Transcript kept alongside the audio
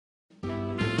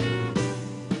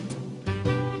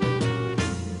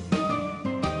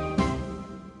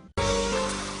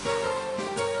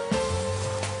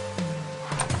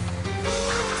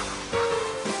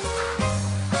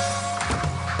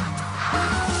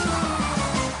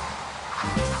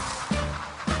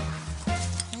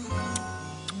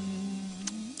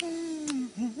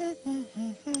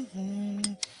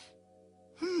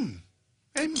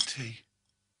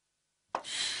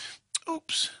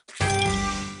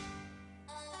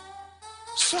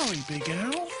Sorry, Big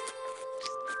Owl.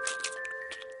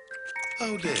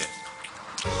 Oh, dear.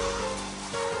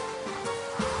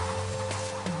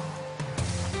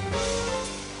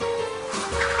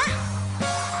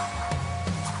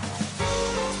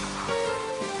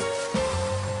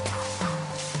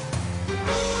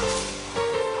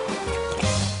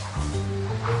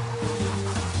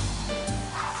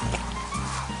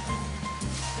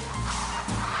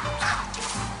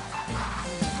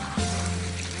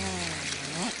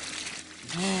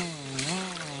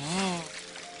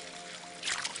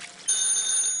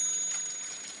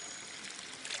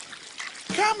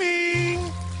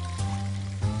 Coming!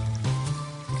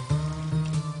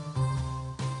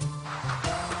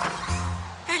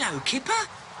 Hello, Kipper.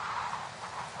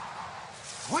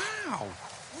 Wow!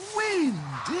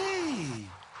 Windy!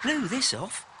 Blew this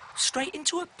off straight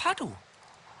into a puddle.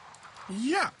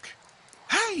 Yuck!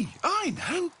 Hey, I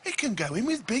know! It can go in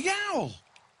with Big Owl.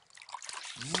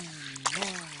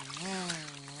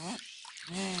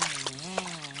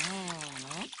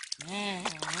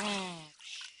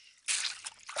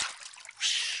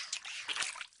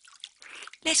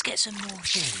 Let's get some more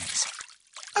things.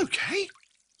 OK.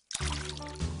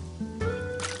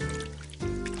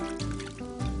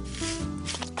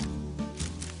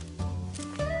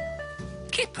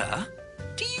 Kipper,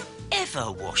 do you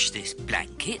ever wash this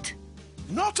blanket?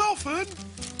 Not often.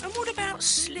 And what about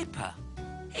Slipper?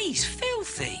 He's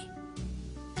filthy.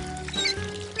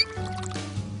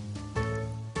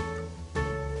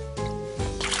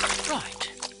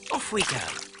 Right, off we go.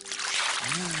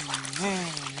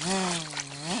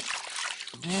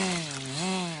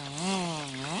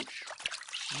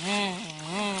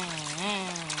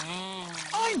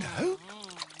 I know.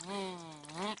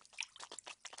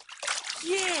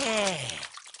 Yeah.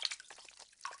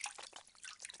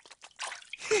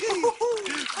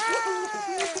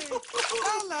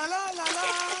 La la la la la.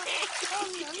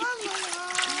 La la la la.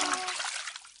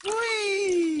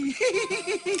 Whee!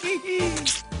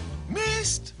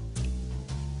 Missed.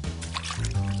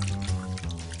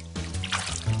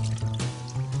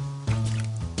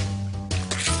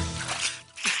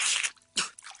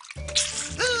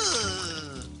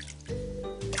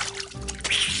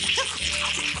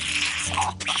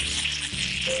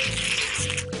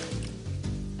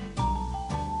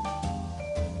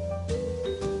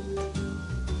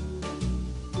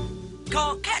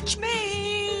 Can't catch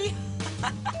me!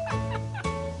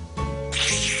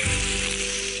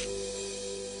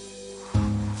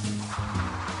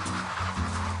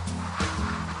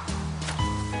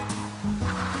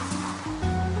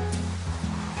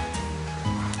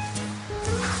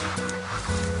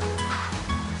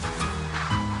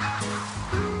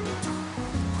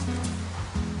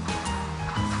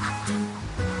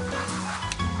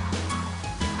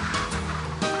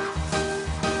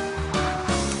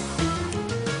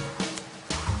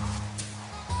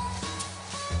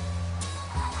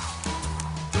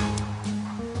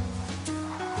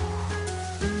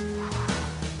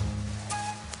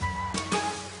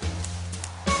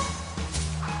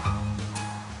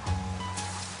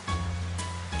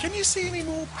 Can you see any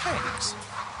more pegs?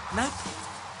 Nope.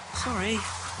 Sorry.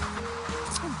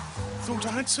 Thought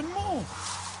I had some more.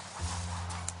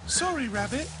 Sorry,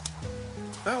 Rabbit.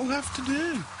 That'll have to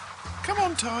do. Come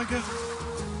on, Tiger.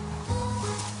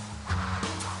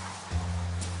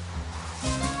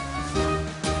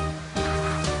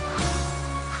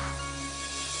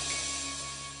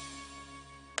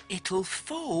 It'll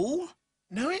fall.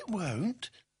 No, it won't.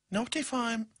 Not if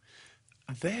I'm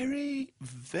very,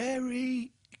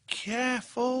 very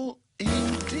careful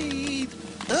indeed.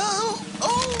 Oh!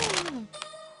 Oh!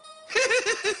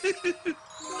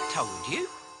 Told you.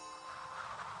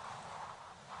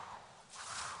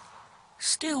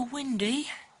 Still windy.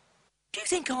 Do you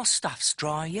think our stuff's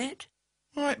dry yet?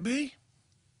 Might be.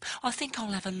 I think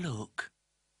I'll have a look.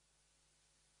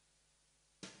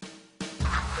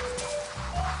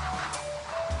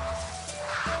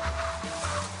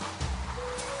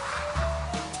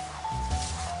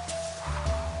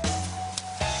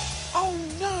 Oh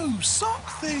no, sock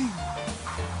thing!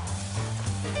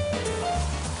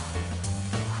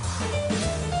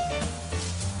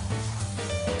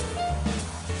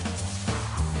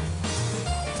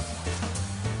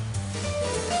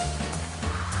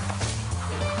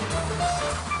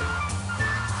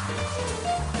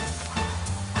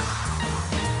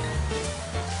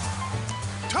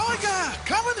 Tiger,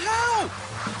 come and help!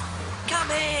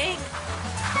 Coming!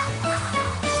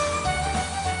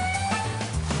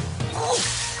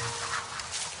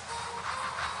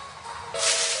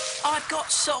 I've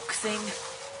got sock thing.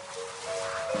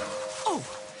 Oh,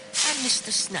 and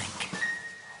Mr. Snake.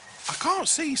 I can't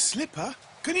see Slipper.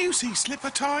 Can you see Slipper,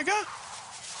 Tiger?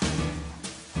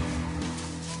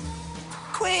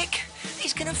 Quick!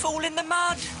 He's gonna fall in the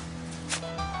mud.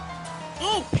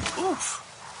 Oh, oof.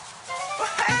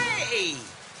 Hey!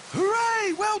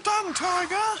 Hooray! Well done,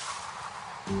 Tiger.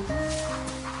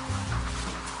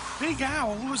 Big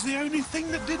Owl was the only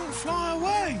thing that didn't fly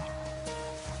away.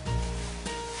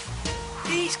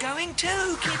 He's going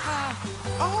too, Kipper.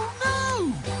 Oh,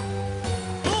 no!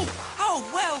 Oh, Oh,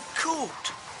 well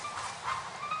caught.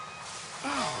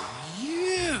 oh,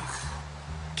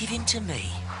 yuck. Give him to me.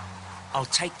 I'll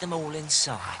take them all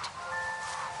inside.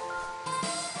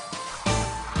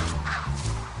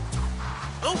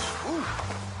 Oh, oh.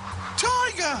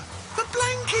 Tiger! The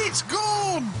blanket's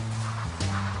gone!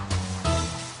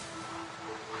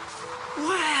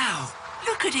 Wow!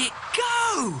 Look at it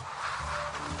go!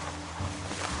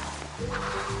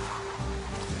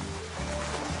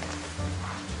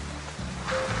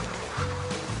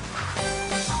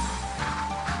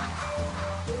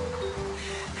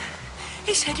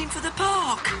 It's heading for the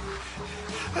park.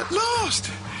 At last!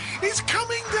 It's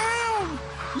coming down!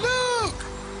 Look!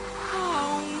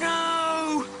 Oh,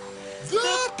 no!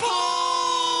 The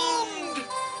pond!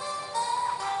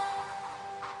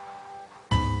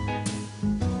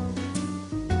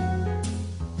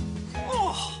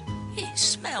 Oh, it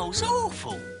smells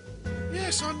awful.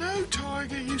 Yes, I know,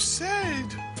 Tiger, you said.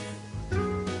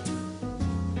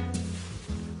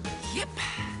 Yep.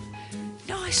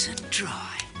 Nice and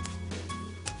dry.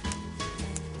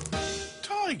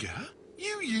 Tiger,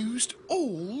 you used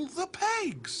all the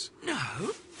pegs.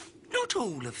 No, not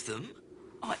all of them.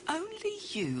 I only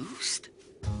used...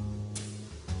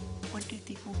 1, 2,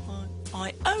 3, 4, 5...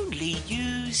 I only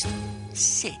used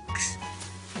 6.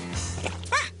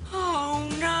 Oh,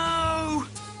 no!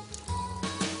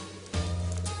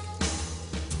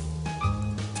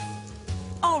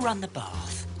 I'll run the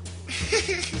bath.